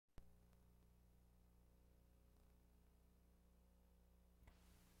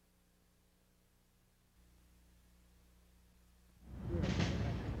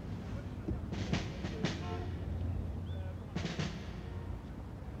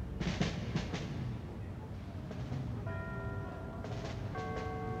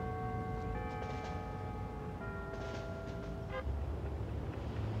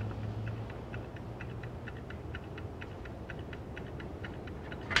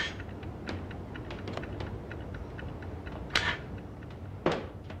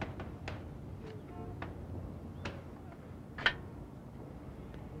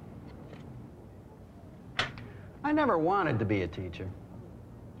I never wanted to be a teacher.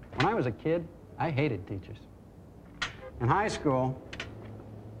 When I was a kid, I hated teachers. In high school,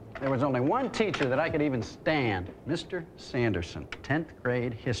 there was only one teacher that I could even stand, Mr. Sanderson, 10th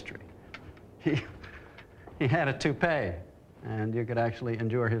grade history. He had a toupee, and you could actually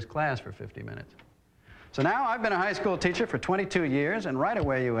endure his class for 50 minutes. So now I've been a high school teacher for 22 years, and right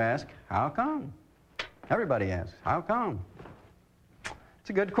away you ask, how come? Everybody asks, how come? It's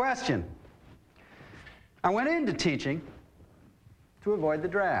a good question. I went into teaching to avoid the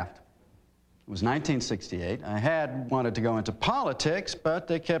draft. It was 1968. I had wanted to go into politics, but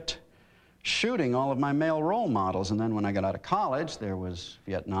they kept shooting all of my male role models. And then when I got out of college, there was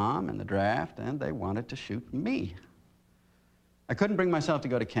Vietnam and the draft, and they wanted to shoot me. I couldn't bring myself to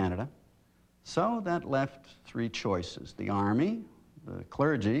go to Canada, so that left three choices: the Army, the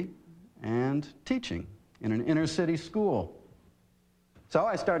clergy, and teaching in an inner-city school. So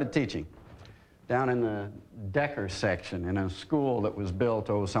I started teaching down in the Decker section in a school that was built,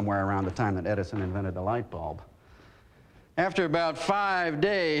 somewhere around the time that Edison invented the light bulb. After about 5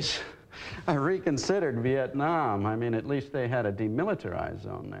 days, I reconsidered Vietnam. I mean, at least they had a demilitarized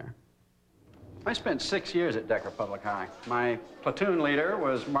zone there. I spent 6 years at Decker Public High. My platoon leader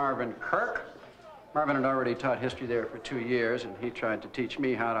was Marvin Kirk. Marvin had already taught history there for 2 years, and he tried to teach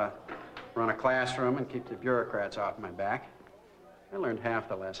me how to run a classroom and keep the bureaucrats off my back. I learned half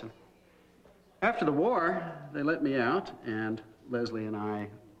the lesson. After the war, they let me out, and Leslie and I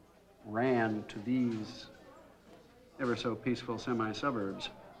ran to these ever so peaceful semi-suburbs.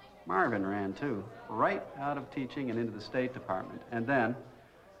 Marvin ran, too, right out of teaching and into the State Department, and then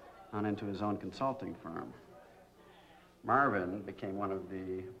on into his own consulting firm. Marvin became one of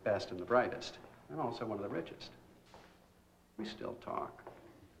the best and the brightest, and also one of the richest. We still talk.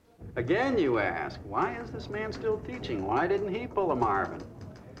 Again, you ask, why is this man still teaching? Why didn't he pull a Marvin?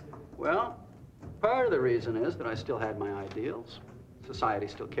 Well, part of the reason is that I still had my ideals. Society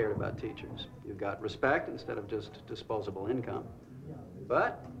still cared about teachers. You got respect instead of just disposable income.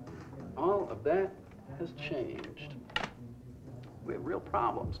 But all of that has changed. We have real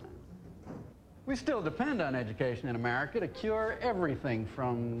problems now. We still depend on education in America to cure everything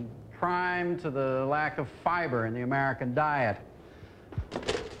from crime to the lack of fiber in the American diet.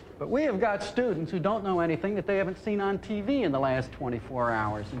 But we have got students who don't know anything that they haven't seen on TV in the last 24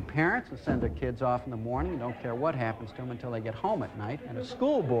 hours. And parents who send their kids off in the morning and don't care what happens to them until they get home at night. And a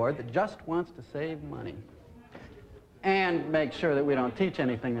school board that just wants to save money. And make sure that we don't teach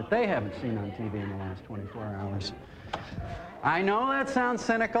anything that they haven't seen on TV in the last 24 hours. I know that sounds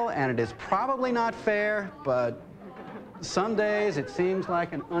cynical, and it is probably not fair, but some days it seems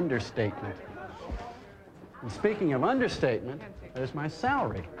like an understatement. And speaking of understatement, there's my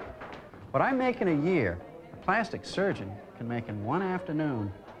salary. What I make in a year, a plastic surgeon can make in one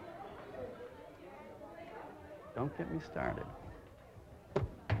afternoon. Don't get me started.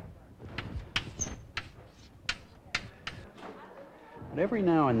 But every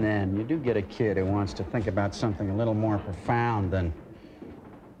now and then, you do get a kid who wants to think about something a little more profound than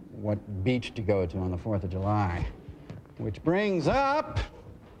what beach to go to on the 4th of July. Which brings up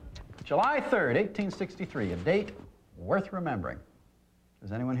July 3rd, 1863, a date worth remembering.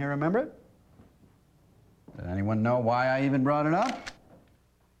 Does anyone here remember it? Does anyone know why I even brought it up?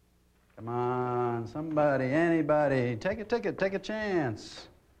 Come on, somebody, anybody, take a ticket, take a chance.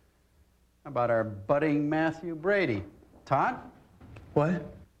 How about our budding Matthew Brady? Todd?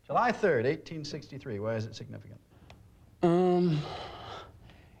 What? July 3rd, 1863. Why is it significant?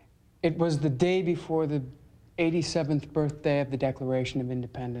 It was the day before the 87th birthday of the Declaration of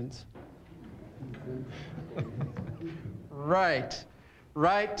Independence. Right.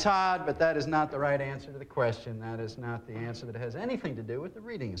 Right, Todd, but that is not the right answer to the question. That is not the answer that has anything to do with the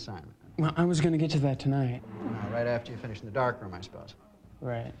reading assignment. Well, I was going to get to that tonight. Right after you finish in the darkroom, I suppose.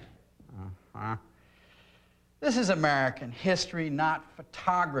 Right. Uh-huh. This is American history, not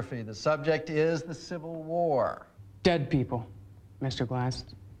photography. The subject is the Civil War. Dead people, Mr. Glass.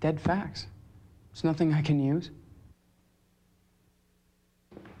 Dead facts. It's nothing I can use.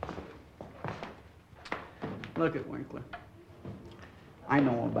 Look at Winkler. I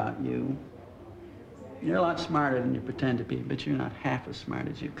know about you. You're a lot smarter than you pretend to be, but you're not half as smart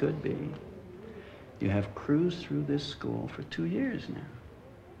as you could be. You have cruised through this school for 2 years now.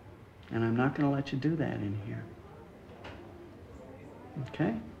 And I'm not going to let you do that in here.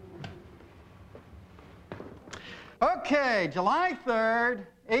 Okay? Okay, July 3rd,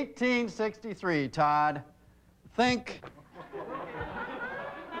 1863, Todd. Think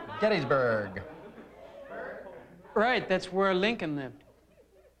Gettysburg. Right, that's where Lincoln lived.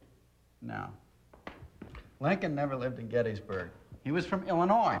 No. Lincoln never lived in Gettysburg. He was from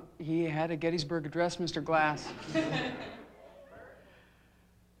Illinois. He had a Gettysburg Address, Mr. Glass.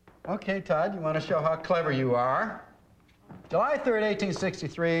 Okay, Todd, you want to show how clever you are? July 3rd,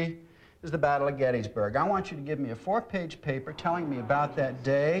 1863 is the Battle of Gettysburg. I want you to give me a 4-page paper telling me about that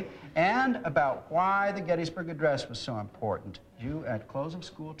day and about why the Gettysburg Address was so important. You at close of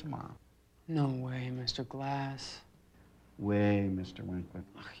school tomorrow. No way, Mr. Glass. Way, Mr. Winkler.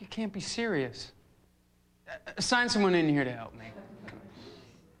 Oh, you can't be serious. Assign someone in here to help me.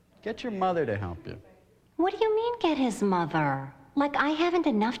 Get your mother to help you. What do you mean, get his mother? Like I haven't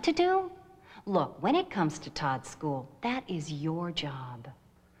enough to do? Look, when it comes to Todd's school, that is your job.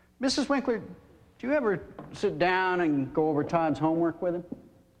 Mrs. Winkler, do you ever sit down and go over Todd's homework with him?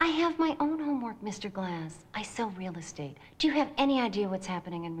 I have my own homework, Mr. Glass. I sell real estate. Do you have any idea what's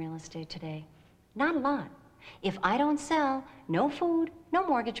happening in real estate today? Not a lot. If I don't sell, no food, no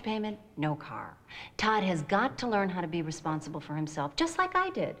mortgage payment, no car. Todd has got to learn how to be responsible for himself, just like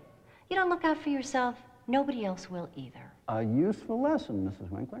I did. You don't look out for yourself, nobody else will either. A useful lesson, Mrs.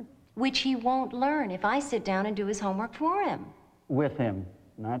 Winkler. Which he won't learn if I sit down and do his homework for him. With him,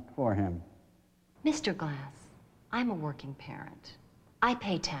 not for him. Mr. Glass, I'm a working parent. I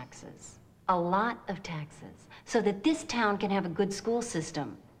pay taxes, a lot of taxes, so that this town can have a good school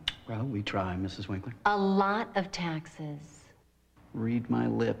system. Well, we try, Mrs. Winkler. A lot of taxes. Read my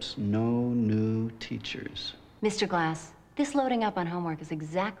lips, no new teachers. Mr. Glass, this loading up on homework is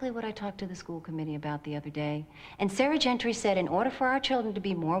exactly what I talked to the school committee about the other day. And Sarah Gentry said in order for our children to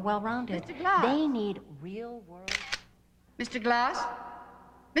be more well-rounded, they need real world... Mr. Glass?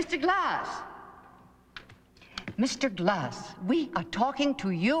 Mr. Glass? Mr. Glass, we are talking to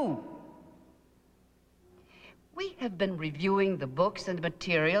you. We have been reviewing the books and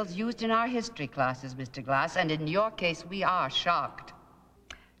materials used in our history classes, Mr. Glass, and in your case, we are shocked.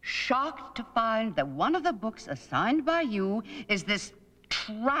 Shocked to find that one of the books assigned by you is this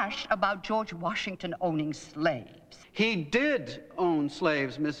trash about George Washington owning slaves. He did own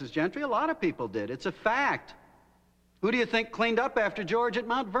slaves, Mrs. Gentry. A lot of people did. It's a fact. Who do you think cleaned up after George at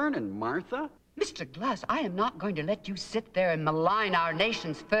Mount Vernon? Martha? Mr. Glass, I am not going to let you sit there and malign our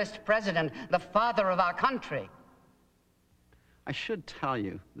nation's first president, the father of our country. I should tell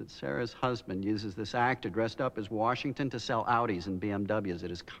you that Sarah's husband uses this actor dressed up as Washington to sell Audis and BMWs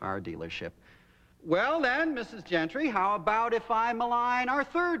at his car dealership. Well then, Mrs. Gentry, how about if I malign our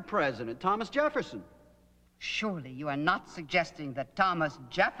third president, Thomas Jefferson? Surely you are not suggesting that Thomas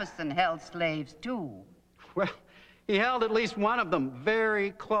Jefferson held slaves too. Well, he held at least one of them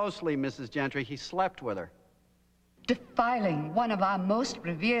very closely, Mrs. Gentry. He slept with her. Defiling one of our most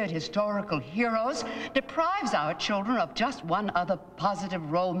revered historical heroes deprives our children of just one other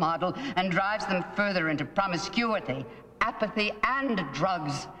positive role model and drives them further into promiscuity, apathy, and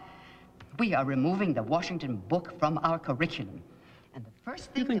drugs. We are removing the Washington book from our curriculum. And the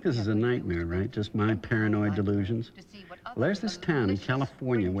first thing You think this is a nightmare, right? Just my paranoid delusions? Well, there's this town in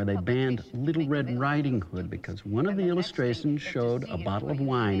California where they banned Little Red Riding Hood because one of the illustrations showed a bottle of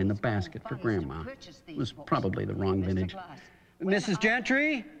wine in the basket for Grandma. It was probably the wrong vintage. Mrs.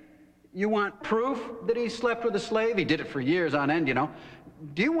 Gentry, you want proof that he slept with a slave? He did it for years on end, you know.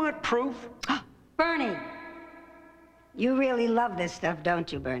 Do you want proof? Bernie, you really love this stuff,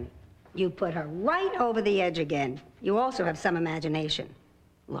 don't you, Bernie? You put her right over the edge again. You also have some imagination.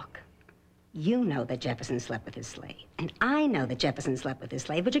 Look, you know that Jefferson slept with his slave. And I know that Jefferson slept with his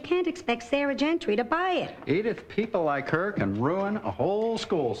slave, but you can't expect Sarah Gentry to buy it. Edith, people like her can ruin a whole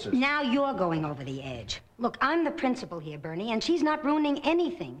school system. Now you're going over the edge. Look, I'm the principal here, Bernie, and she's not ruining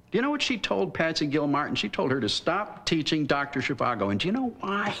anything. Do you know what she told Patsy Gilmartin? She told her to stop teaching Dr. Zhivago. And do you know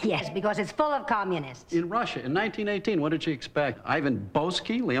why? Yes, because it's full of communists. In Russia, in 1918, what did she expect? Ivan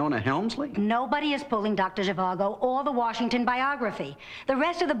Boesky, Leona Helmsley? Nobody is pulling Dr. Zhivago or the Washington biography. The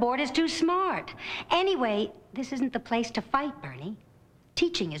rest of the board is too smart. Anyway, this isn't the place to fight, Bernie.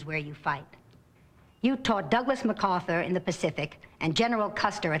 Teaching is where you fight. You taught Douglas MacArthur in the Pacific and General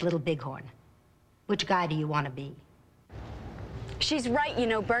Custer at Little Bighorn. Which guy do you want to be? She's right, you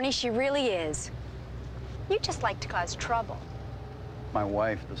know, Bernie, she really is. You just like to cause trouble. My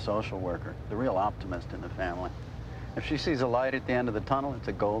wife, the social worker, the real optimist in the family. If she sees a light at the end of the tunnel, it's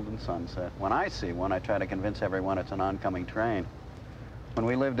a golden sunset. When I see one, I try to convince everyone it's an oncoming train. When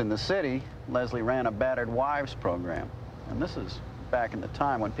we lived in the city, Leslie ran a battered wives program. And this is back in the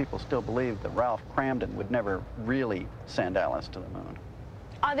time when people still believed that Ralph Cramden would never really send Alice to the moon.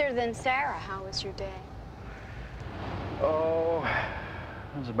 Other than Sarah, how was your day? Oh,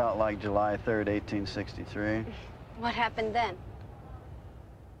 it was about like July 3rd, 1863. What happened then?